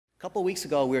couple of weeks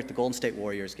ago, we were at the Golden State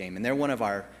Warriors game, and they're one of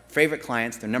our favorite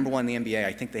clients. They're #1 in the NBA.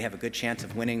 I think they have a good chance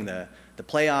of winning the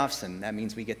playoffs, and that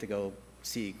means we get to go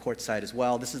see courtside as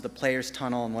well. This is the Players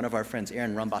Tunnel, and one of our friends,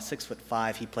 Aaron Rumbaugh,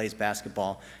 6'5", he plays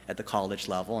basketball at the college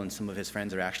level, and some of his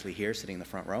friends are actually here sitting in the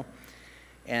front row.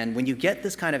 And when you get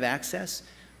this kind of access,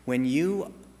 when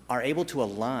you are able to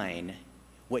align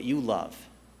what you love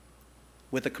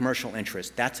with a commercial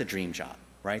interest, that's a dream job,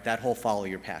 right? That whole follow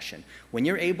your passion. When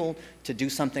you're able to do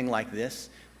something like this,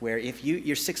 where if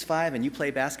you're 6'5" and you play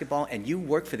basketball and you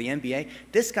work for the NBA,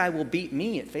 this guy will beat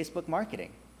me at Facebook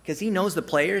marketing because he knows the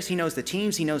players, he knows the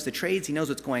teams, he knows the trades, he knows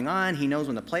what's going on, he knows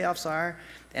when the playoffs are.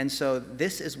 And so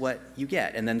this is what you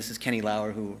get. And then this is Kenny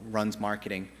Lauer, who runs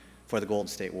marketing for the Golden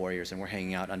State Warriors, and we're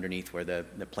hanging out underneath where the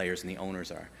players and the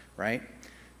owners are, right?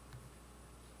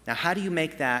 Now, how do you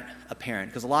make that apparent?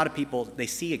 Because a lot of people, they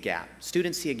see a gap.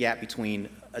 Students see a gap between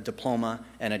a diploma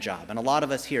and a job. And a lot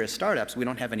of us here as startups, we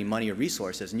don't have any money or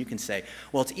resources. And you can say,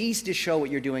 well, it's easy to show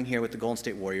what you're doing here with the Golden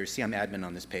State Warriors. See, I'm admin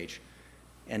on this page.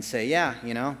 And say, yeah,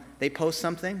 you know, they post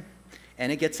something,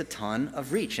 and it gets a ton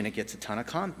of reach, and it gets a ton of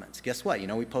comments. Guess what? You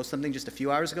know, we posted something just a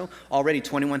few hours ago. Already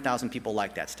 21,000 people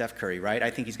like that. Steph Curry, right? I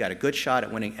think he's got a good shot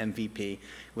at winning MVP.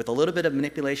 With a little bit of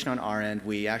manipulation on our end,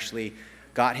 we actually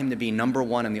got him to be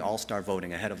 #1 in the All-Star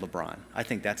voting ahead of LeBron. I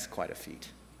think that's quite a feat,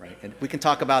 right? And we can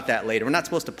talk about that later. We're not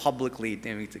supposed to publicly,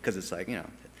 because it's like, you know,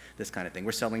 this kind of thing.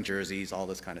 We're selling jerseys, all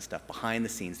this kind of stuff, behind the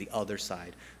scenes, the other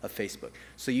side of Facebook.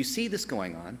 So you see this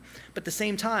going on, but at the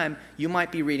same time, you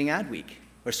might be reading Adweek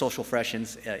or Social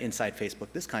Freshens inside Facebook,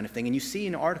 this kind of thing, and you see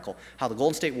in an article how the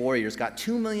Golden State Warriors got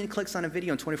 2 million clicks on a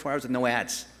video in 24 hours with no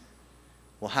ads.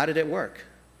 Well, how did it work?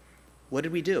 What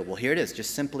did we do? Well, here it is,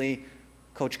 just simply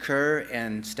Coach Kerr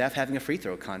and Steph having a free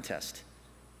throw contest.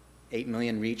 8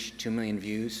 million reach, 2 million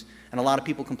views. And a lot of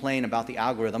people complain about the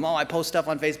algorithm. Oh, I post stuff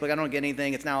on Facebook, I don't get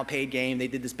anything, it's now a paid game, they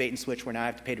did this bait and switch where now I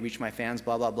have to pay to reach my fans,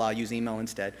 blah, blah, blah, use email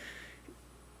instead.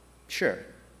 Sure,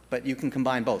 but you can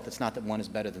combine both. It's not that one is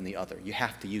better than the other. You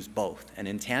have to use both. And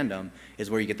in tandem is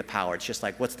where you get the power. It's just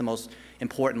like, what's the most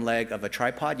important leg of a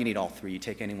tripod? You need all three. You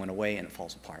take any one away and it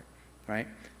falls apart, right?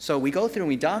 So we go through and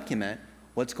we document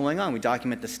what's going on. We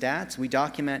document the stats. We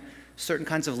document certain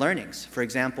kinds of learnings. For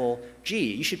example,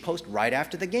 gee, you should post right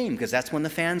after the game because that's when the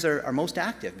fans are most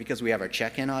active because we have our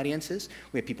check-in audiences,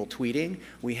 we have people tweeting,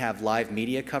 we have live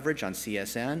media coverage on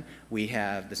CSN, we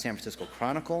have the San Francisco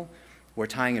Chronicle, we're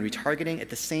tying and retargeting. At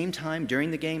the same time, during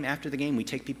the game, after the game, we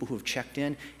take people who have checked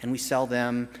in and we sell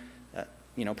them,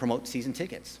 you know, promote season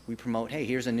tickets. We promote, hey,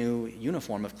 here's a new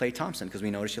uniform of Klay Thompson because we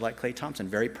noticed you like Klay Thompson.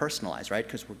 Very personalized, right?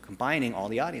 Because we're combining all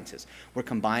the audiences. We're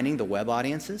combining the web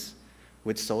audiences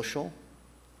with social,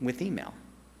 with email,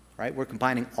 right? We're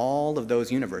combining all of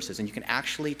those universes, and you can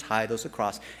actually tie those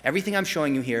across. Everything I'm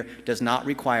showing you here does not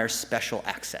require special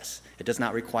access. It does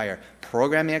not require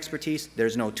programming expertise.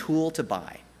 There's no tool to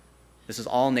buy. This is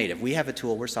all native. We have a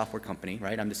tool. We're a software company,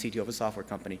 right? I'm the CTO of a software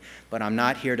company, but I'm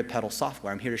not here to peddle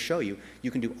software. I'm here to show you. You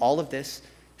can do all of this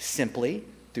simply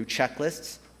through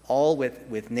checklists, all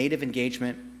with native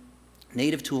engagement,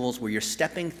 native tools where you're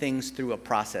stepping things through a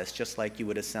process just like you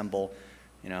would assemble,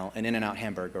 you know, an In-N-Out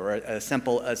hamburger or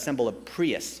assemble a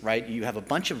Prius, right? You have a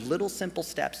bunch of little simple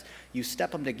steps. You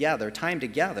step them together, tie them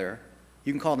together.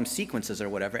 You can call them sequences or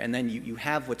whatever, and then you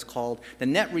have what's called, the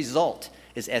net result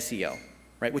is SEO,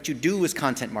 right? What you do is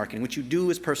content marketing. What you do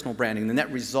is personal branding. The net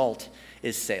result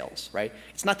is sales, right?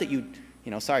 It's not that you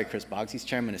know, sorry, Chris Boggs, he's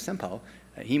chairman of Simpo.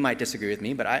 He might disagree with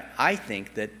me, but I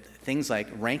think that things like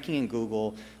ranking in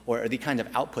Google or the kind of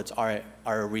outputs are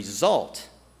a result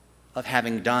of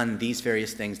having done these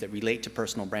various things that relate to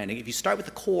personal branding. If you start with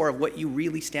the core of what you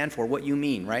really stand for, what you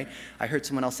mean, right? I heard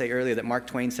someone else say earlier that Mark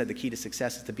Twain said the key to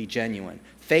success is to be genuine.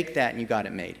 Fake that and you got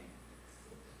it made.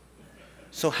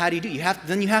 So how do you do?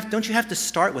 Don't you have to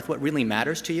start with what really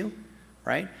matters to you,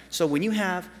 right? So when you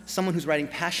have someone who's writing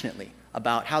passionately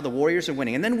about how the Warriors are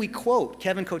winning, and then we quote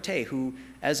Kevin Cote, who,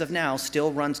 as of now,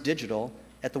 still runs digital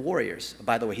at the Warriors.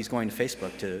 By the way, he's going to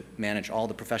Facebook to manage all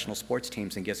the professional sports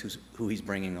teams, and guess who he's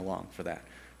bringing along for that,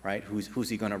 right? Who's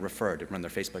he going to refer to run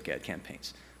their Facebook ad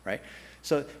campaigns, right?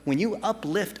 So when you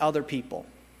uplift other people,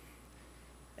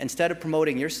 instead of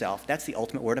promoting yourself, that's the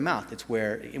ultimate word of mouth. It's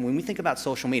where, when we think about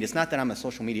social media, it's not that I'm a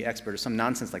social media expert or some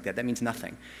nonsense like that. That means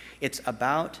nothing. It's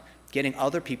about getting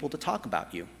other people to talk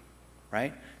about you,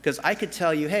 right? Because I could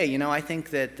tell you, hey, you know, I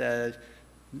think that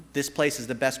this place is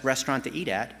the best restaurant to eat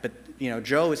at, but you know,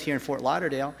 Joe is here in Fort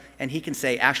Lauderdale, and he can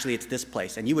say, actually, it's this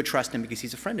place, and you would trust him because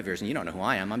he's a friend of yours, and you don't know who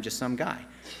I am. I'm just some guy,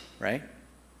 right?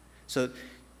 So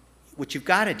what you've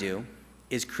got to do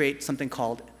is create something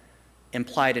called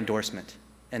implied endorsement.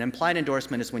 An implied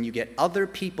endorsement is when you get other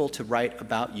people to write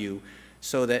about you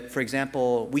So that, for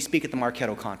example, we speak at the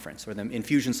Marketo conference or the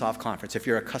Infusionsoft conference if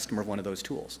you're a customer of one of those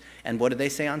tools. And what do they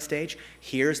say on stage?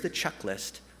 Here's the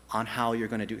checklist on how you're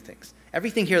going to do things.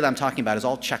 Everything here that I'm talking about is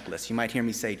all checklists. You might hear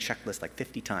me say checklist like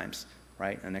 50 times,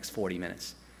 right, in the next 40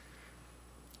 minutes.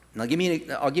 And I'll give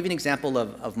you an example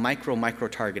of micro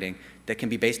targeting that can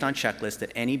be based on checklists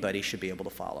that anybody should be able to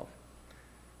follow.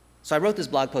 So I wrote this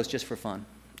blog post just for fun.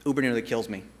 Uber nearly kills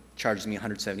me, charges me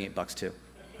 $178 too,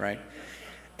 right?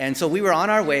 And so we were on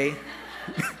our way.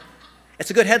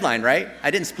 It's a good headline, right? I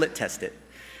didn't split test it.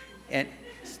 And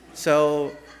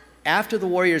so after the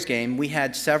Warriors game, we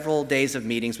had several days of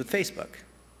meetings with Facebook.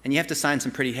 And you have to sign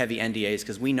some pretty heavy NDAs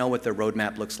because we know what their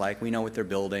roadmap looks like. We know what they're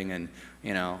building and,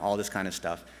 you know, all this kind of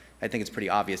stuff. I think it's pretty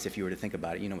obvious if you were to think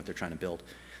about it. You know what they're trying to build.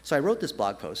 So I wrote this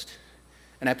blog post.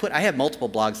 And I have multiple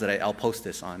blogs that I'll post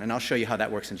this on, and I'll show you how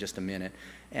that works in just a minute.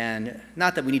 And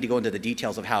not that we need to go into the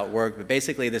details of how it worked, but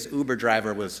basically this Uber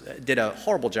driver did a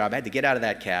horrible job. I had to get out of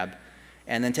that cab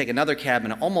and then take another cab,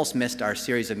 and I almost missed our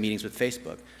series of meetings with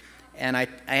Facebook. And I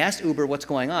asked Uber what's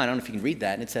going on. I don't know if you can read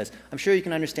that. And it says, I'm sure you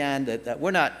can understand that we're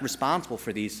not responsible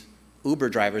for these Uber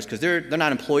drivers because they're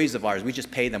not employees of ours. We just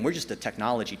pay them. We're just a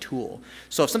technology tool.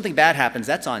 So if something bad happens,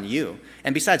 that's on you.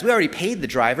 And besides, we already paid the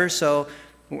driver, so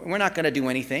we're not going to do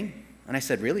anything. And I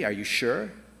said, really? Are you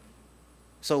sure?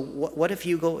 So what if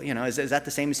you go, you know, is that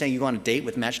the same as saying you go on a date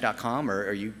with Match.com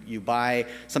or you buy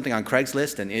something on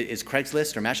Craigslist, and is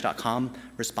Craigslist or Match.com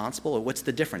responsible? Or what's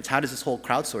the difference? How does this whole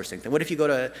crowdsourcing thing? What if you go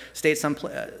to stay at some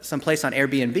place on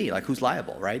Airbnb? Like, who's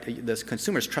liable, right? The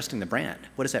consumer's trusting the brand.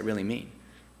 What does that really mean,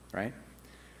 right?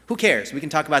 Who cares? We can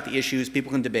talk about the issues.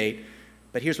 People can debate.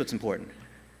 But here's what's important.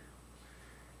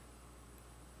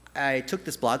 I took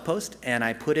this blog post and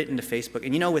I put it into Facebook.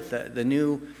 And you know, with the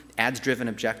new ads-driven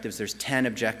objectives, there's 10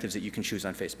 objectives that you can choose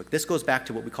on Facebook. This goes back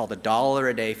to what we call the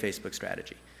 $1-a-day Facebook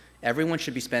strategy. Everyone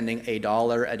should be spending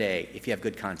 $1 a day if you have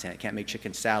good content. You can't make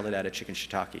chicken salad out of chicken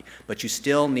shiitake, but you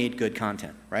still need good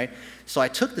content, right? So I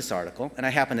took this article, and I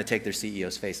happened to take their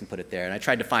CEO's face and put it there, and I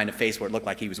tried to find a face where it looked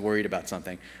like he was worried about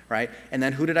something, right? And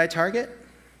then who did I target?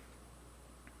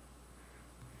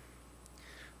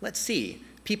 Let's see,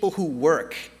 people who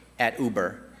work at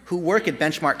Uber, who work at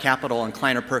Benchmark Capital and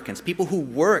Kleiner Perkins, people who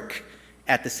work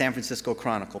at the San Francisco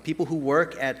Chronicle, people who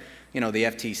work at, you know, the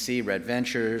FTC, Red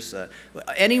Ventures,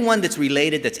 anyone that's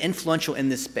related, that's influential in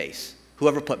this space,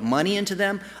 whoever put money into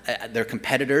them, their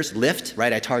competitors, Lyft,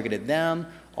 right, I targeted them,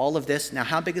 all of this. Now,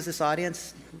 how big is this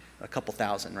audience? A couple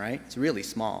thousand, right? It's really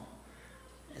small.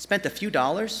 I spent a few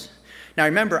dollars. Now,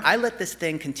 remember, I let this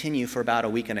thing continue for about a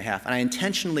week and a half, and I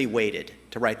intentionally waited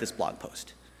to write this blog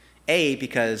post. A,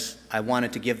 because I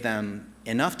wanted to give them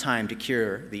enough time to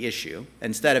cure the issue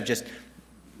instead of just,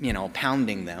 you know,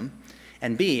 pounding them.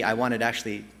 And B, I wanted to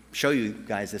actually show you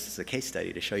guys this as a case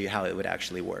study to show you how it would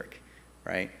actually work,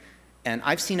 right? And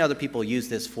I've seen other people use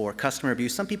this for customer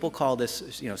abuse. Some people call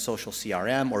this, you know, social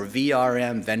CRM or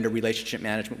VRM, vendor relationship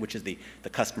management, which is the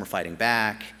customer fighting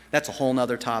back. That's a whole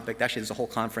nother topic. Actually, there's a whole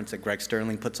conference that Greg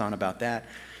Sterling puts on about that.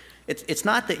 It's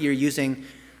not that you're using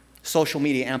social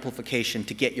media amplification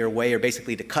to get your way or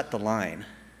basically to cut the line.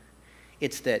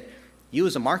 It's that you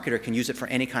as a marketer can use it for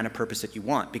any kind of purpose that you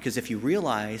want, because if you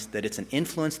realize that it's an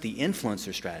influence the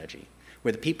influencer strategy,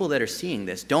 where the people that are seeing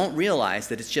this don't realize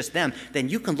that it's just them, then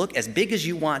you can look as big as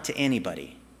you want to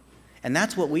anybody. And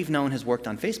that's what we've known has worked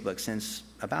on Facebook since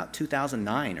about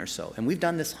 2009 or so. And we've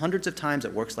done this hundreds of times.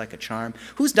 It works like a charm.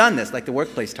 Who's done this, like the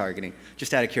workplace targeting,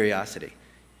 just out of curiosity?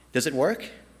 Does it work?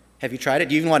 Have you tried it?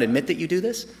 Do you even want to admit that you do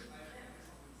this?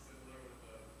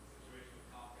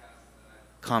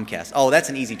 Comcast. Oh, that's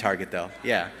an easy target, though.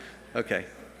 Yeah. Okay.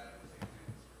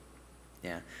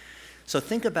 Yeah. So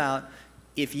think about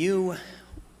if you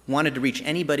wanted to reach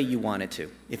anybody you wanted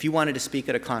to, if you wanted to speak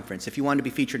at a conference, if you wanted to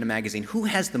be featured in a magazine, who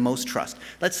has the most trust?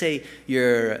 Let's say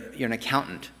you're an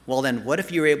accountant. Well, then what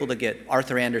if you're able to get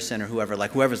Arthur Anderson or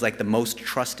whoever's like the most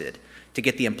trusted to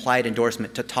get the implied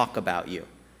endorsement to talk about you?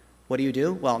 What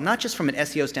do? Well, not just from an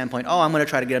SEO standpoint, oh, I'm going to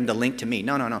try to get them to link to me.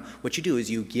 No, no, no. What you do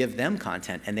is you give them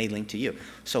content and they link to you.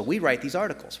 So we write these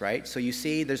articles, right? So you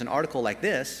see there's an article like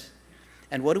this,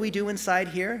 and what do we do inside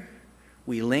here?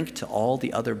 We link to all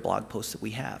the other blog posts that we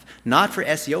have, not for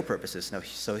SEO purposes. No,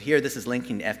 so here this is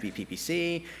linking to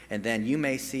FBPPC, and then you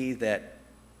may see that,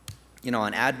 you know,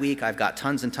 on Adweek I've got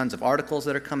tons and tons of articles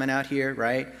that are coming out here,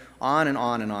 right? On and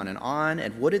on and on and on.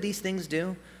 And what do these things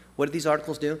do? What do these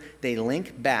articles do? They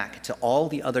link back to all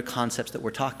the other concepts that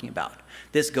we're talking about.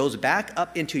 This goes back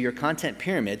up into your content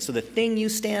pyramid, so the thing you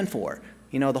stand for,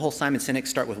 you know, the whole Simon Sinek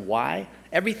start with why,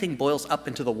 everything boils up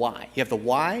into the why. You have the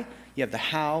why, you have the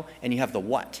how, and you have the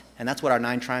what. And that's what our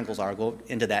 9 triangles are. I'll go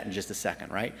into that in just a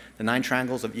second, right? The 9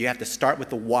 triangles, you have to start with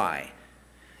the why.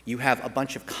 You have a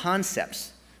bunch of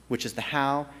concepts, which is the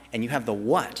how, and you have the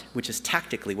what, which is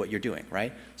tactically what you're doing,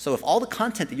 right? So if all the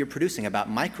content that you're producing about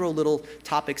micro little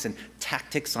topics and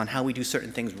tactics on how we do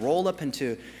certain things roll up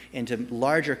into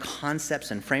larger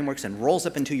concepts and frameworks and rolls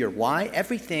up into your why,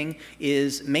 everything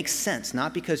makes sense,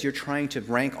 not because you're trying to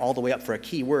rank all the way up for a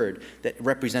keyword that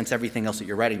represents everything else that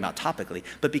you're writing about topically,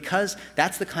 but because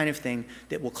that's the kind of thing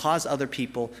that will cause other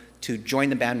people to join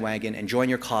the bandwagon and join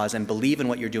your cause and believe in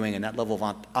what you're doing and that level of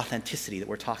authenticity that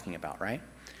we're talking about, right?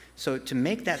 So to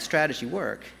make that strategy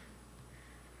work,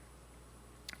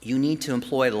 you need to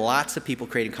employ lots of people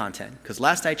creating content. Because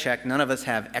last I checked, none of us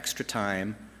have extra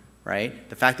time, right?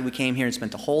 The fact that we came here and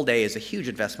spent the whole day is a huge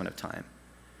investment of time.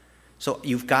 So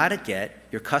you've got to get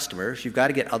your customers, you've got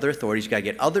to get other authorities, you've got to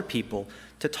get other people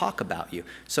to talk about you.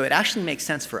 So it actually makes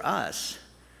sense for us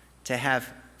to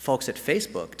have folks at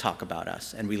Facebook talk about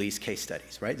us and release case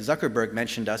studies, right? Zuckerberg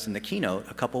mentioned us in the keynote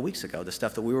a couple weeks ago, the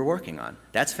stuff that we were working on.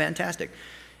 That's fantastic.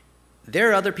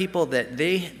 There are other people that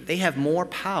they have more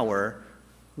power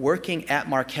working at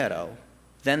Marketo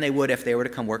than they would if they were to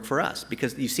come work for us,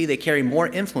 because you see they carry more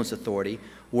influence authority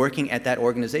working at that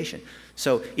organization.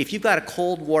 So if you've got a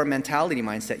Cold War mentality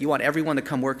mindset, you want everyone to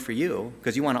come work for you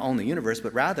because you want to own the universe,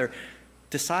 but rather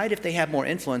decide if they have more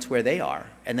influence where they are,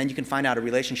 and then you can find out a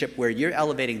relationship where you're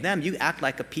elevating them. You act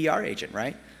like a PR agent,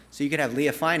 right? So you could have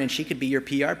Leah Fine, and she could be your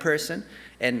PR person,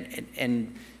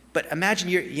 but imagine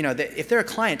if they're a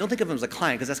client, don't think of them as a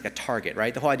client because that's like a target,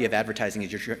 right? The whole idea of advertising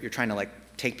is you're trying to like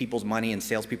take people's money and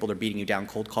salespeople are beating you down,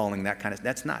 cold calling, that kind of,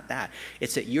 that's not that.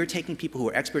 It's that you're taking people who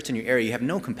are experts in your area, you have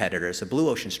no competitors, a blue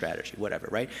ocean strategy, whatever,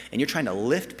 right? And you're trying to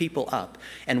lift people up.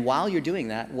 And while you're doing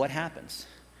that, what happens?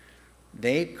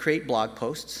 They create blog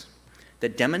posts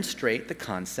that demonstrate the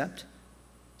concept.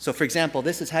 So for example,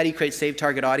 this is how do you create saved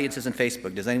target audiences in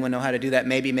Facebook? Does anyone know how to do that?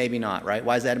 Maybe, maybe not, right?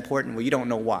 Why is that important? Well, you don't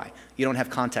know why. You don't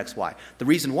have context why. The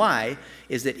reason why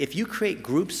is that if you create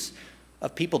groups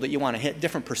of people that you want to hit,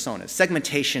 different personas,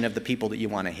 segmentation of the people that you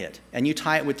want to hit, and you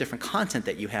tie it with different content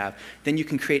that you have, then you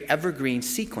can create evergreen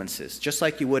sequences, just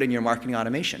like you would in your marketing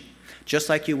automation. Just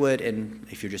like you would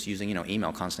if you're just using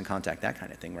email, constant contact, that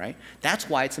kind of thing, right? That's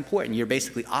why it's important. You're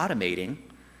basically automating.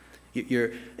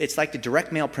 It's like the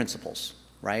direct mail principles,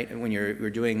 right? And when you're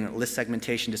doing list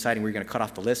segmentation, deciding where you're going to cut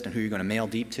off the list and who you're going to mail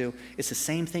deep to, it's the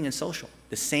same thing in social.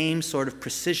 The same sort of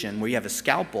precision where you have a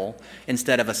scalpel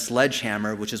instead of a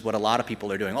sledgehammer, which is what a lot of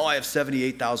people are doing. Oh, I have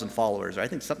 78,000 followers, or I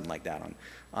think something like that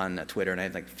on Twitter, and I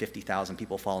have like 50,000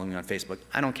 people following me on Facebook.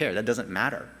 I don't care. That doesn't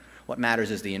matter. What matters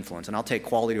is the influence, and I'll take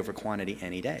quality over quantity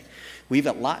any day. We've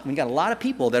got a lot of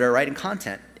people that are writing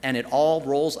content, and it all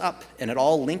rolls up, and it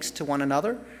all links to one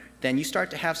another. Then you start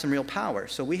to have some real power.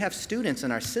 So we have students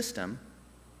in our system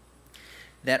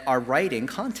that are writing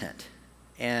content.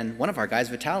 And one of our guys,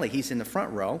 Vitaly, he's in the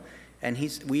front row, and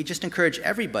we just encourage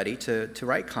everybody to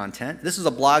write content. This is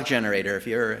a blog generator. If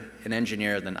you're an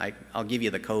engineer, then I'll give you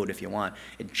the code if you want.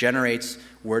 It generates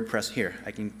WordPress here.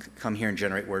 I can come here and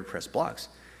generate WordPress blogs,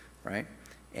 right?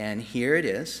 And here it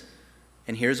is.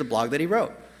 And here's a blog that he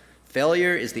wrote.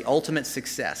 Failure is the ultimate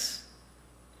success.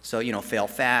 So, fail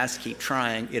fast, keep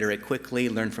trying, iterate quickly,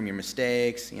 learn from your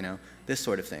mistakes, this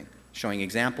sort of thing. Showing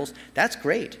examples. That's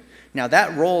great. Now,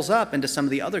 that rolls up into some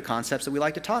of the other concepts that we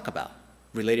like to talk about,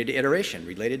 related to iteration,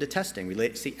 related to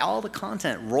testing, see, all the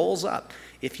content rolls up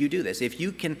if you do this. If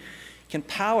you can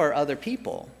power other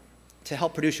people to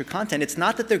help produce your content, it's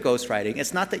not that they're ghostwriting.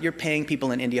 It's not that you're paying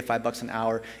people in India $5 an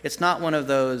hour. It's not one of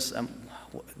those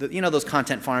those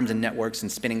content farms and networks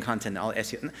and spinning content and all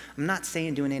SEO. I'm not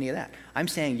saying doing any of that. I'm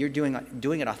saying you're doing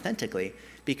it authentically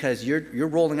because you're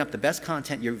rolling up the best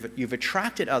content. You've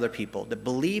attracted other people that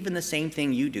believe in the same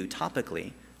thing you do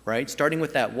topically, right? Starting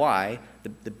with that why,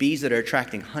 the bees that are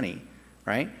attracting honey,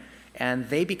 right? And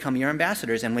they become your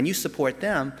ambassadors. And when you support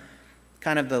them,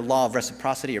 kind of the law of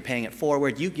reciprocity, you're paying it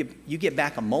forward, you get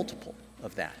back a multiple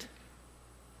of that.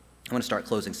 I'm going to start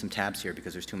closing some tabs here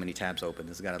because there's too many tabs open.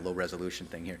 This has got a low resolution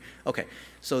thing here. Okay,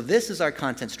 so this is our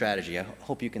content strategy. I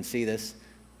hope you can see this.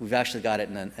 We've actually got it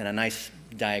in a nice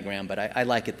diagram, but I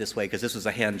like it this way because this was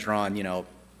a hand-drawn,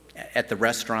 at the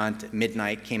restaurant at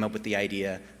midnight, came up with the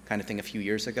idea kind of thing a few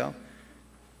years ago.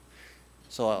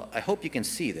 So I hope you can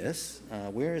see this.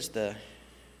 Is there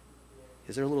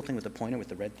a little thing with the pointer with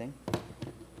the red thing?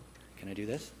 Can I do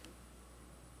this?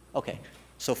 Okay,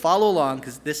 so follow along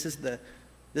because this is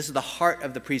the heart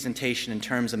of the presentation in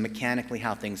terms of mechanically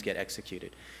how things get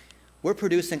executed. We're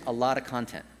producing a lot of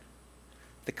content.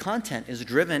 The content is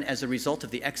driven as a result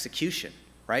of the execution,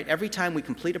 right? Every time we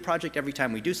complete a project, every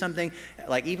time we do something,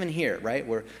 like even here, right,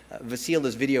 where Vasile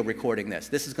is video recording this.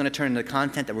 This is going to turn into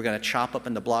content that we're going to chop up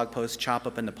into blog posts, chop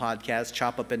up into podcasts,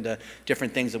 chop up into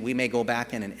different things that we may go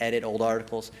back in and edit old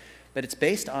articles. But it's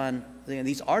based on,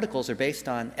 these articles are based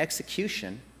on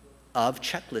execution of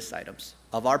checklist items,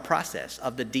 of our process,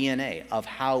 of the DNA, of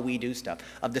how we do stuff,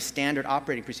 of the standard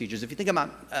operating procedures. If you think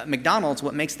about McDonald's,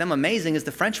 what makes them amazing is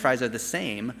the French fries are the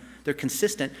same. They're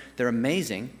consistent. They're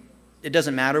amazing. It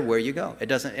doesn't matter where you go. It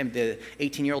doesn't, the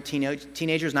 18-year-old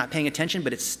teenager is not paying attention,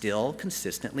 but it's still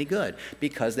consistently good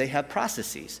because they have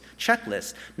processes,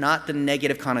 checklists, not the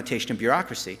negative connotation of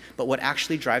bureaucracy, but what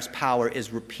actually drives power is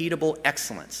repeatable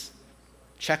excellence.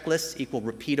 Checklists equal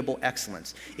repeatable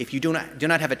excellence. If you do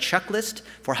not have a checklist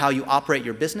for how you operate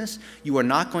your business, you are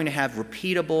not going to have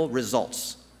repeatable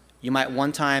results. You might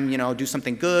one time, do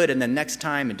something good, and then next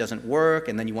time it doesn't work,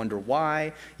 and then you wonder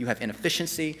why. You have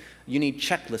inefficiency. You need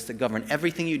checklists that govern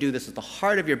everything you do. This is the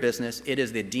heart of your business. It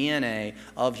is the DNA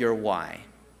of your why.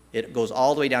 It goes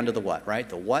all the way down to the what, right?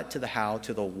 The what to the how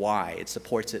to the why. It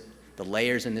supports it, the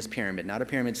layers in this pyramid, not a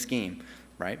pyramid scheme,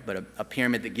 right? But a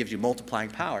pyramid that gives you multiplying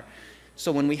power.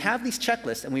 So when we have these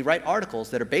checklists and we write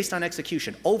articles that are based on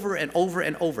execution over and over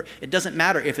and over, it doesn't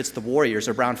matter if it's the Warriors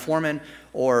or Brown Foreman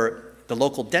or the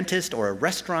local dentist or a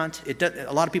restaurant.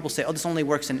 A lot of people say, oh, this only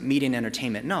works in media and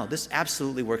entertainment. No, this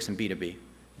absolutely works in B2B.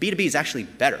 B2B is actually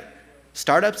better.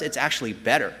 Startups, it's actually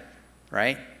better,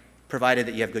 right? Provided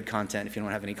that you have good content. If you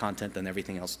don't have any content, then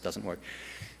everything else doesn't work.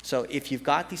 So if you've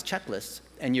got these checklists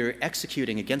and you're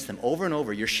executing against them over and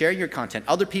over, you're sharing your content,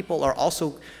 other people are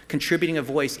also contributing a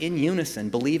voice in unison,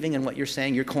 believing in what you're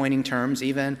saying, you're coining terms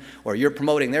even, or you're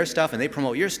promoting their stuff and they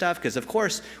promote your stuff, because of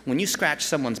course, when you scratch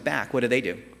someone's back, what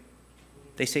do?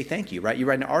 They say thank you, right? You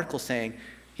write an article saying,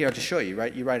 here, I'll just show you,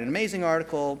 right? You write an amazing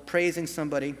article praising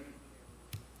somebody.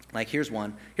 Like here's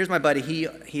one. Here's my buddy.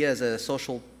 He has a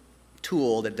social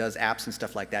tool that does apps and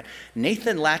stuff like that.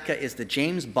 Nathan Latka is the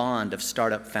James Bond of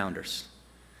startup founders.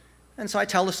 And so I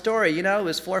tell the story, it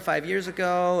was 4 or 5 years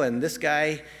ago, and this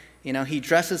guy, he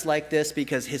dresses like this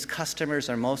because his customers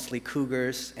are mostly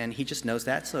cougars, and he just knows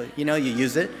that. So, you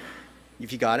use it.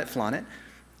 If you got it, flaunt it.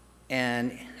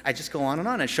 And I just go on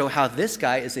and show how this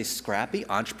guy is a scrappy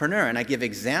entrepreneur. And I give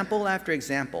example after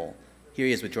example. Here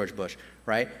he is with George Bush,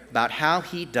 right? About how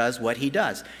he does what he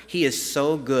does. He is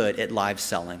so good at live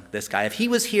selling, this guy. If he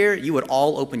was here, you would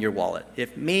all open your wallet.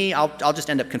 If me, I'll just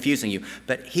end up confusing you.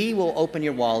 But he will open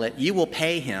your wallet. You will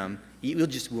pay him. You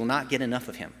just will not get enough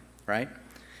of him, right?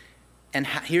 And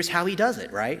here's how he does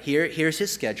it, right? Here's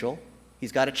his schedule.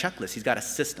 He's got a checklist. He's got a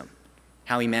system,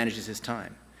 how he manages his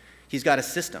time. He's got a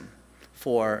system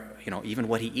for even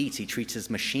what he eats. He treats his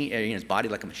his body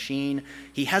like a machine.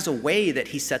 He has a way that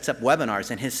he sets up webinars,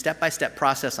 and his step-by-step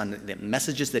process on the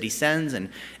messages that he sends and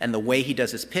the way he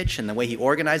does his pitch and the way he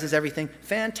organizes everything,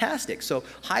 fantastic. So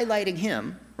highlighting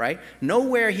him, right?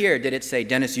 Nowhere here did it say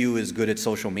Dennis Yu is good at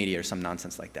social media or some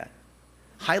nonsense like that.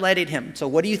 Highlighted him. So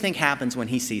what do you think happens when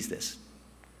he sees this?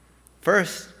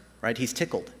 First, right, he's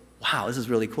tickled. Wow, this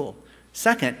is really cool.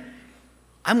 Second,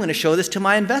 I'm going to show this to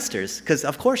my investors, because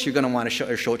of course you're going to want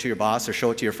to show it to your boss or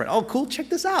show it to your friend. Oh, cool, check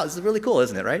this out. This is really cool,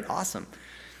 isn't it, right? Awesome.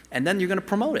 And then you're going to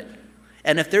promote it.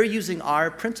 And if they're using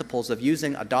our principles of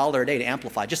using $1 a day to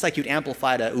amplify, just like you'd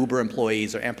amplify to Uber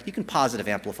employees, or you can positive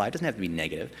amplify, it doesn't have to be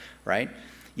negative, right?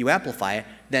 You amplify it,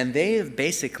 then they've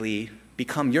basically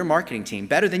become your marketing team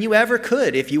better than you ever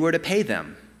could if you were to pay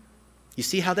them. You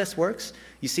see how this works?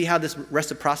 You see how this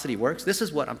reciprocity works? This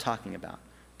is what I'm talking about.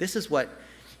 This is what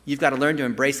you've got to learn to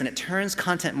embrace, and it turns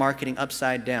content marketing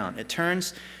upside down. It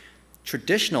turns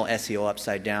traditional SEO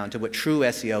upside down to what true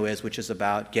SEO is, which is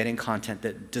about getting content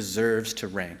that deserves to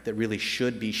rank, that really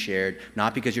should be shared,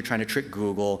 not because you're trying to trick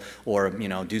Google or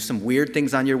do some weird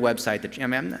things on your website.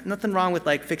 That, nothing wrong with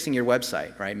like fixing your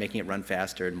website, right? Making it run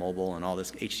faster and mobile and all this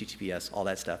HTTPS, all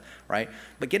that stuff, right?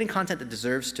 But getting content that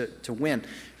deserves to win.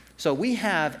 So we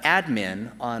have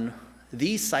admin on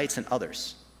these sites and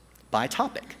others by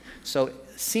topic. So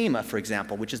SFIMA, for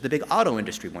example, which is the big auto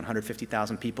industry,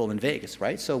 150,000 people in Vegas,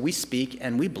 right? So we speak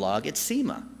and we blog at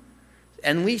SFIMA.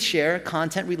 And we share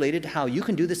content related to how you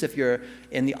can do this if you're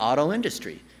in the auto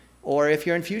industry, or if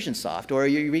you're in Infusionsoft, or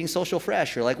you're reading Social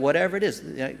Fresh, or like whatever it is,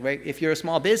 right? If you're a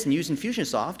small business and using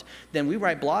Infusionsoft, then we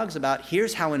write blogs about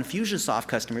here's how Infusionsoft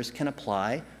customers can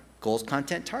apply goals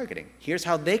content targeting. Here's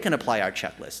how they can apply our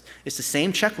checklist. It's the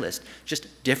same checklist,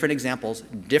 just different examples,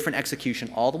 different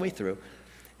execution all the way through.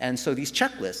 And so these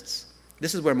checklists,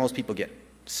 this is where most people get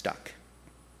stuck.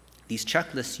 These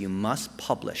checklists you must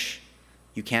publish.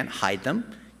 You can't hide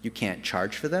them. You can't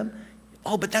charge for them.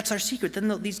 Oh, but that's our secret.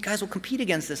 Then these guys will compete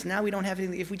against us. Now we don't have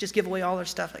anything. If we just give away all our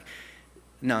stuff.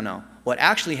 No. What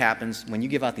actually happens when you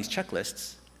give out these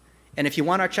checklists, and if you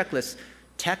want our checklists,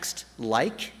 text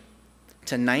like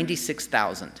to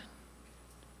 96,000.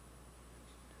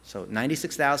 So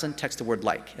 96,000, text the word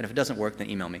like. And if it doesn't work, then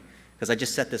email me. Because I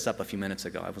just set this up a few minutes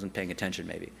ago. I wasn't paying attention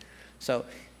maybe. So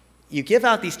you give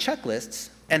out these checklists,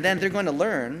 and then they're going to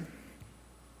learn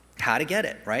how to get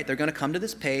it, right? They're going to come to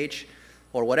this page,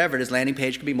 or whatever it is, landing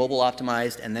page could be mobile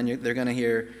optimized, and then they're going to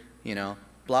hear, you know,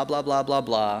 blah, blah, blah, blah,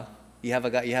 blah. You have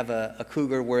a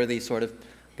cougar-worthy sort of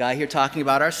guy here talking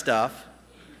about our stuff.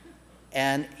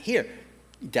 And here,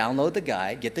 download the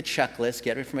guide, get the checklist,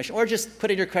 get information, or just put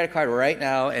in your credit card right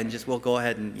now, and we'll go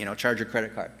ahead and, you know, charge your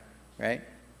credit card, right?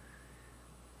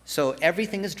 So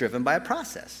everything is driven by a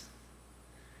process.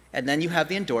 And then you have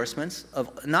the endorsements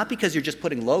of, not because you're just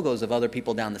putting logos of other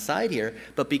people down the side here,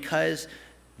 but because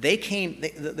they came,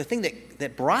 the thing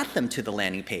that brought them to the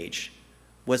landing page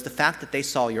was the fact that they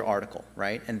saw your article,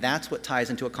 right? And that's what ties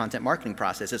into a content marketing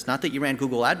process. It's not that you ran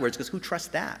Google AdWords, because who trusts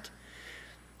that?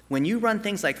 When you run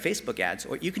things like Facebook ads,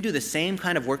 or you can do the same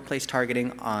kind of workplace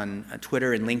targeting on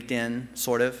Twitter and LinkedIn,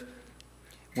 sort of.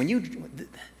 It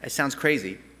sounds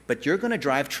crazy, but you're going to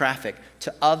drive traffic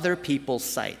to other people's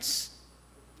sites.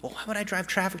 Well, why would I drive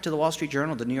traffic to the Wall Street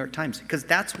Journal, the New York Times? Because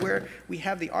that's where we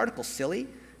have the article, silly.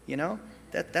 You know,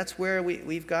 that's where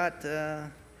we've got,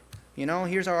 you know,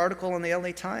 here's our article in the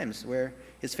LA Times, where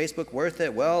is Facebook worth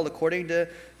it? Well, according to,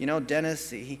 you know, Dennis,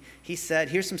 he said,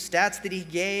 here's some stats that he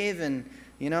gave, and,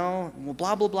 you know, well,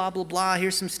 blah, blah, blah, blah, blah,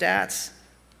 here's some stats.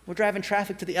 We're driving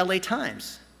traffic to the LA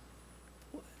Times.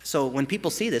 So when people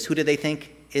see this, who do they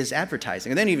think is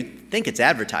advertising? And they don't even think it's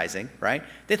advertising, right?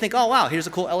 They think, oh, wow, here's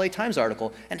a cool LA Times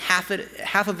article, and half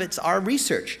of it's our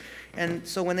research. And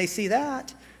so when they see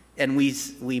that, and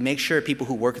we make sure people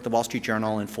who work at the Wall Street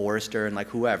Journal and Forrester and like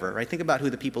whoever, right? Think about who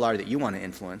the people are that you want to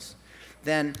influence.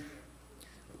 Then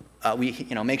we,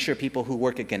 you know, make sure people who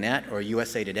work at Gannett or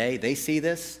USA Today, they see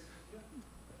this.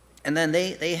 And then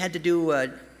they had to do,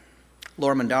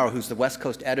 Laura Mondaro, who's the West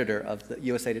Coast editor of the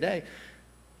USA Today,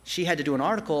 she had to do an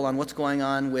article on what's going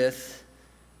on with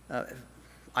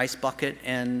Ice Bucket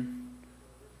and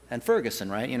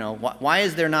Ferguson, right? You know, why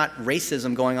is there not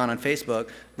racism going on Facebook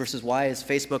versus why is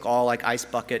Facebook all like Ice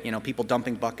Bucket, you know, people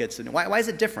dumping buckets? And why is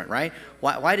it different, right?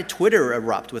 Why did Twitter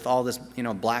erupt with all this, you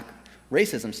know, black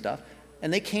racism stuff?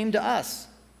 And they came to us,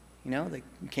 you know, they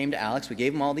came to Alex, we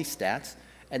gave them all these stats,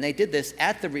 and they did this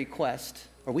at the request,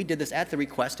 or we did this at the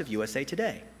request of USA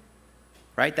Today,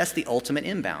 right? That's the ultimate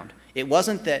inbound. It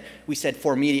wasn't that we said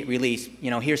for immediate release,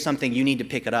 you know, here's something you need to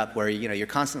pick it up, where, you know, you're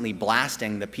constantly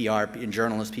blasting the PR and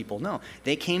journalist people. No,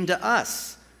 they came to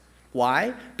us.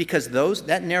 Why? Because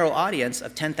that narrow audience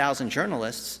of 10,000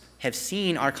 journalists have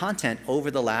seen our content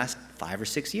over the last 5 or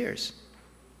 6 years.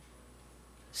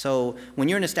 So when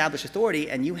you're an established authority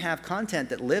and you have content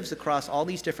that lives across all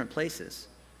these different places,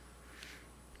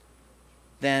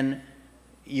 then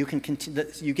you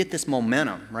get this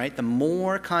momentum, right? The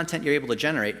more content you're able to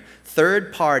generate,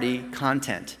 third-party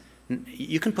content.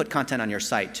 You can put content on your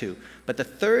site too, but the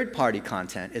third-party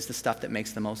content is the stuff that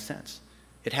makes the most sense.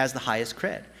 It has the highest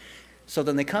cred. So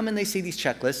then they come and they see these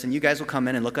checklists, and you guys will come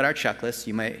in and look at our checklists.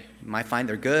 You might find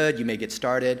they're good, you may get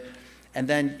started, and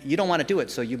then you don't want to do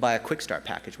it, so you buy a quick start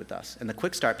package with us. And the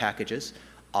quick start packages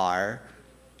are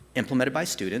implemented by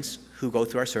students who go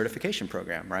through our certification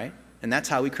program, right? And that's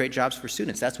how we create jobs for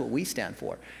students. That's what we stand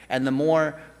for. And the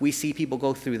more we see people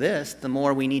go through this, the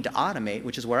more we need to automate,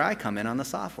 which is where I come in on the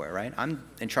software, right? I'm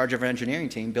in charge of our engineering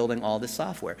team building all this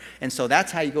software. And so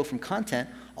that's how you go from content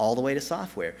all the way to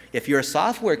software. If you're a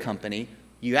software company,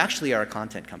 you actually are a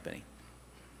content company.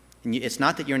 And it's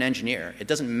not that you're an engineer. It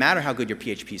doesn't matter how good your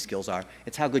PHP skills are.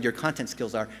 It's how good your content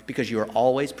skills are, because you are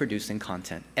always producing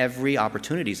content. Every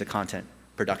opportunity is a content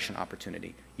production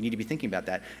opportunity. You need to be thinking about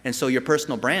that. And so your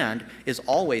personal brand is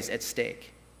always at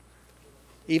stake.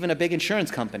 Even a big insurance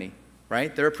company,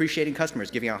 right? They're appreciating customers,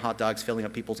 giving out hot dogs, filling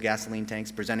up people's gasoline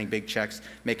tanks, presenting big checks,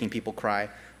 making people cry,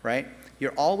 right?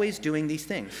 You're always doing these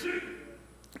things.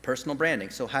 Personal branding.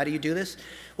 So how do you do this?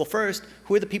 Well, first,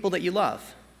 who are the people that you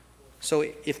love? So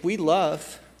if we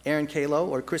love Aaron Kalo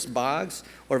or Chris Boggs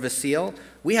or Vasile,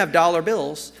 we have dollar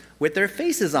bills with their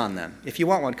faces on them. If you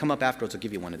want one, come up afterwards, I'll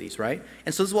give you one of these, right?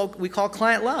 And so this is what we call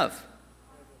client love.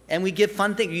 And we give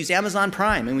fun things. We use Amazon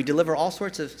Prime, and we deliver all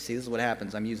sorts of, see, this is what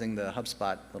happens. I'm using the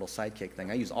HubSpot little sidekick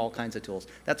thing. I use all kinds of tools.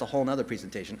 That's a whole nother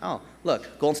presentation. Oh,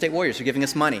 look, Golden State Warriors are giving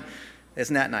us money.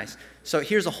 Isn't that nice? So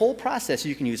here's a whole process.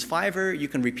 You can use Fiverr. You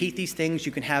can repeat these things.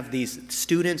 You can have these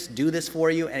students do this for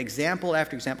you, example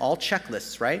after example, all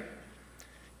checklists, right?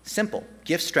 Simple.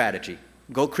 Gift strategy.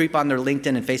 Go creep on their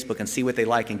LinkedIn and Facebook and see what they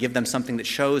like and give them something that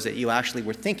shows that you actually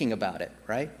were thinking about it,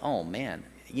 right? Oh man,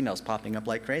 emails popping up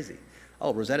like crazy.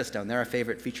 Oh, Rosetta Stone, they're our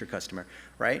favorite feature customer,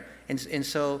 right? And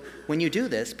so when you do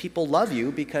this, people love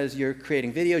you because you're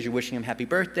creating videos, you're wishing them happy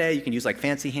birthday, you can use like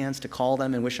fancy hands to call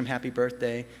them and wish them happy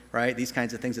birthday, right? These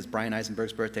kinds of things. It's Brian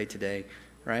Eisenberg's birthday today,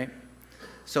 right?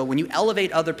 So when you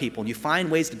elevate other people and you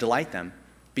find ways to delight them,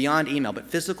 beyond email, but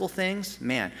physical things,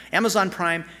 man. Amazon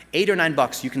Prime, $8 or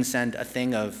 $9, you can send a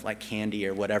thing of like candy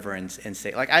or whatever and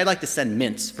say, like I like to send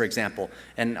mints, for example,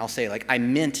 and I'll say like, I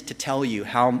meant to tell you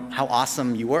how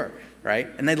awesome you were, right?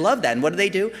 And they love that, and what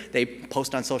do? They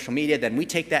post on social media, then we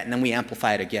take that and then we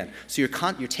amplify it again. So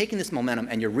you're taking this momentum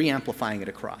and you're re-amplifying it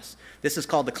across. This is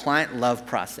called the client love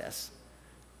process.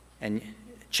 And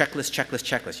checklist, checklist,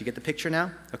 checklist. You get the picture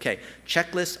now? Okay,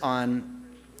 checklist on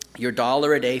your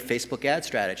 $1 a day Facebook ad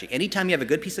strategy. Anytime you have a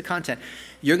good piece of content,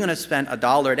 you're going to spend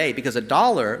 $1 a day because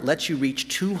 $1 lets you reach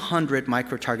 200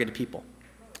 micro-targeted people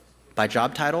by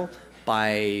job title,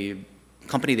 by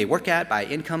company they work at, by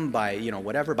income, by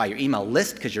whatever, by your email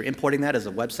list because you're importing that as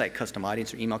a website custom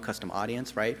audience or email custom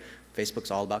audience, right? Facebook's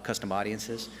all about custom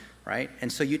audiences, right? And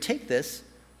so you take this.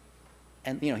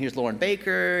 And here's Lauren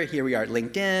Baker, here we are at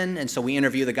LinkedIn, and so we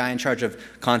interview the guy in charge of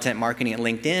content marketing at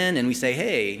LinkedIn, and we say,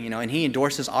 hey, and he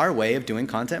endorses our way of doing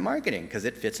content marketing because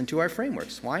it fits into our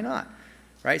frameworks. Why not?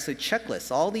 Right? So checklists,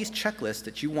 all these checklists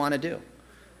that you want to do.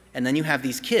 And then you have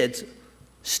these kids,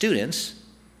 students,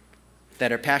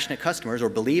 that are passionate customers or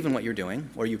believe in what you're doing,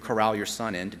 or you corral your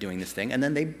son into doing this thing, and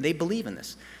then they believe in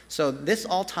this. So this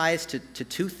all ties to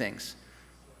two things.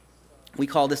 We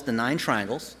call this the 9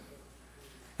 triangles.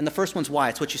 And the first one's why.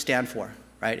 It's what you stand for,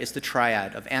 right? It's the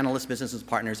triad of analysts, businesses,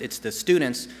 partners. It's the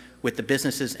students with the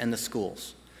businesses and the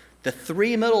schools. The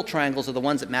 3 middle triangles are the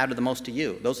ones that matter the most to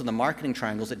you. Those are the marketing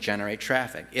triangles that generate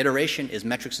traffic. Iteration is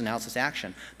metrics, analysis,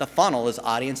 action. The funnel is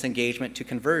audience engagement to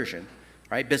conversion,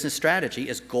 right? Business strategy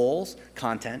is goals,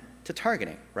 content to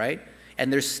targeting, right?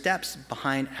 And there's steps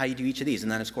behind how you do each of these.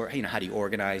 And then it's, how do you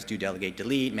organize, do, delegate,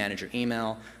 delete, manage your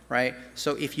email, right?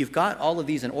 So if you've got all of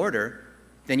these in order,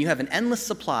 then you have an endless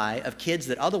supply of kids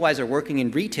that otherwise are working in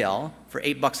retail for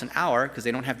 $8 an hour because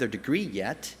they don't have their degree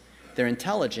yet. They're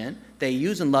intelligent. They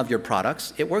use and love your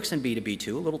products. It works in B2B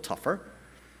too, a little tougher.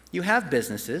 You have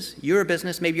businesses. You're a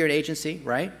business, maybe you're an agency,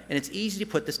 right? And it's easy to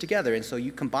put this together. And so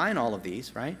you combine all of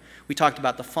these, right? We talked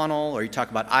about the funnel, or you talk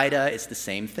about IDA. It's the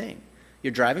same thing.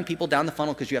 You're driving people down the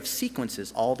funnel because you have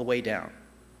sequences all the way down.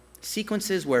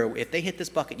 Sequences where if they hit this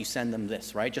bucket, you send them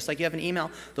this, right? Just like you have an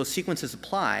email, those sequences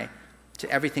apply to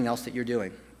everything else that you're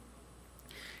doing.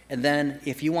 And then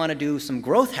if you want to do some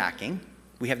growth hacking,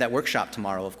 we have that workshop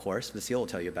tomorrow, of course, Lucille will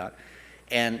tell you about.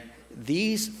 And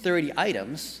these 30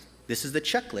 items, this is the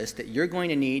checklist that you're going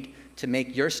to need to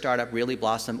make your startup really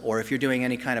blossom, or if you're doing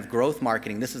any kind of growth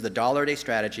marketing, this is the $1 a day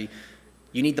strategy.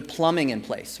 You need the plumbing in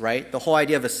place, right? The whole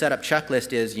idea of a setup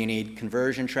checklist is you need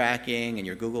conversion tracking and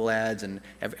your Google ads and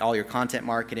all your content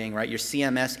marketing, right? Your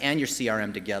CMS and your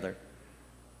CRM together.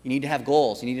 You need to have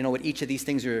goals. You need to know what each of these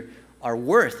things are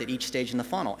worth at each stage in the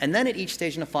funnel. And then at each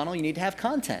stage in the funnel, you need to have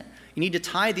content. You need to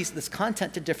tie this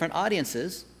content to different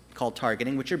audiences, called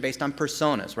targeting, which are based on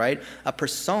personas, right? A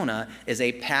persona is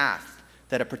a path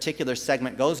that a particular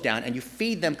segment goes down, and you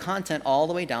feed them content all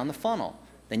the way down the funnel.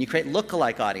 Then you create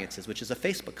lookalike audiences, which is a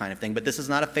Facebook kind of thing, but this is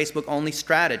not a Facebook-only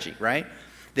strategy, right?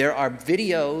 There are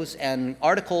videos and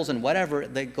articles and whatever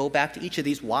that go back to each of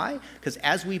these. Why? Because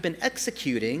as we've been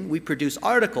executing, we produce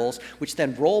articles which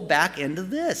then roll back into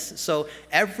this. So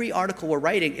every article we're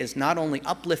writing is not only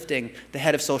uplifting the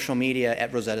head of social media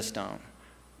at Rosetta Stone,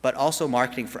 but also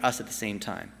marketing for us at the same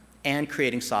time, and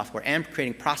creating software and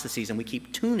creating processes, and we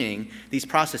keep tuning these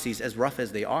processes as rough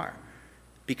as they are.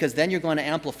 Because then you're going to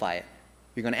amplify it.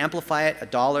 You're going to amplify it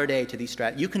 $1 a day to these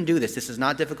strategies. You can do this. This is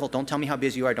not difficult. Don't tell me how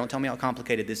busy you are. Don't tell me how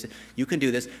complicated this is. You can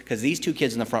do this because these 2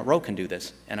 kids in the front row can do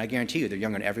this. And I guarantee you they're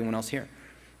younger than everyone else here.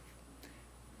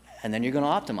 And then you're going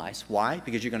to optimize. Why?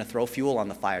 Because you're going to throw fuel on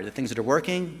the fire. The things that are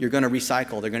working, you're going to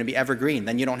recycle. They're going to be evergreen.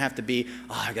 Then you don't have to be,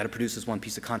 oh, I've got to produce this one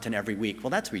piece of content every week. Well,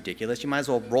 that's ridiculous. You might as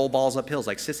well roll balls up hills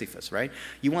like Sisyphus, right?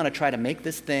 You want to try to make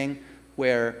this thing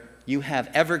where you have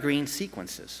evergreen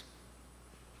sequences.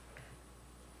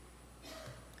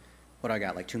 What do I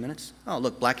got, like 2 minutes? Oh,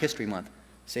 look, Black History Month.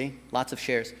 See? Lots of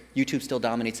shares. YouTube still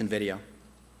dominates in video.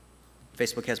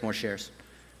 Facebook has more shares.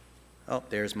 Oh,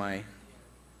 there's my,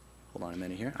 hold on a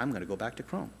minute here. I'm going to go back to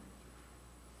Chrome.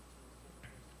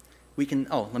 We can,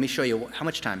 oh, let me show you, how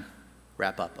much time?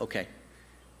 Wrap up, okay.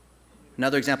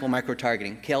 Another example of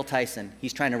micro-targeting. Cale Tyson,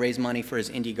 he's trying to raise money for his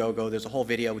Indiegogo. There's a whole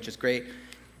video, which is great.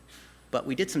 But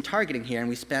we did some targeting here, and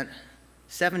we spent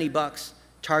 $70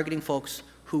 targeting folks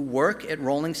who work at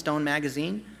Rolling Stone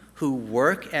magazine, who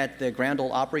work at the Grand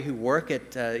Ole Opry, who work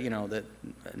at you know, the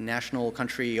National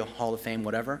Country Hall of Fame,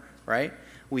 whatever, right?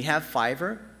 We have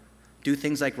Fiverr do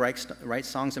things like write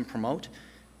songs and promote.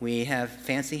 We have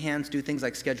Fancy Hands do things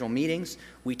like schedule meetings.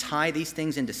 We tie these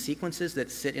things into sequences that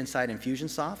sit inside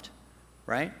Infusionsoft,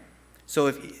 right? So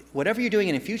if whatever you're doing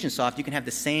in Infusionsoft, you can have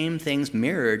the same things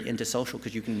mirrored into social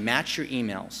because you can match your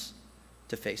emails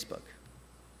to Facebook.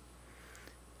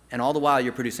 And all the while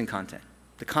you're producing content.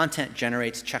 The content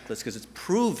generates checklists because it's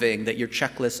proving that your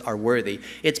checklists are worthy.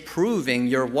 It's proving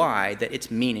your why, that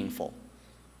it's meaningful.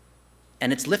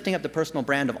 And it's lifting up the personal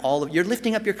brand of all of, you're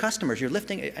lifting up your customers. You're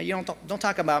lifting, you don't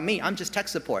talk about me, I'm just tech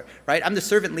support, right? I'm the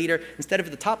servant leader. Instead of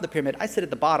at the top of the pyramid, I sit at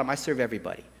the bottom, I serve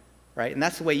everybody, right? And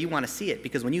that's the way you want to see it,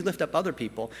 because when you lift up other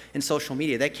people in social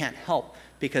media, they can't help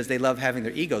because they love having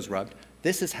their egos rubbed.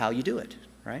 This is how you do it,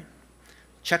 right?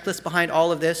 Checklist behind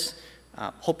all of this.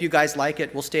 Hope you guys like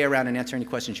it. We'll stay around and answer any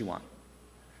questions you want.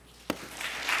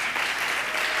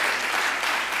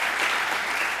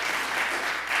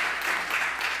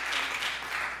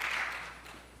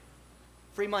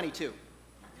 Free money too,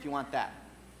 if you want that.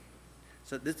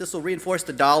 So this will reinforce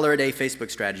the $1 a day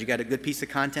Facebook strategy. You got a good piece of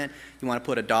content, you want to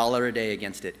put $1 a day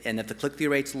against it. And if the click-through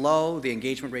rate's low, the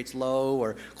engagement rate's low,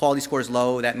 or quality score is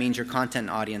low, that means your content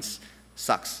audience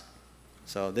sucks.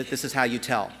 So this is how you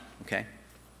tell, okay?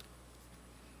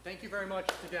 Thank you very much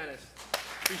to Dennis.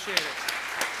 Appreciate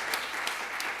it.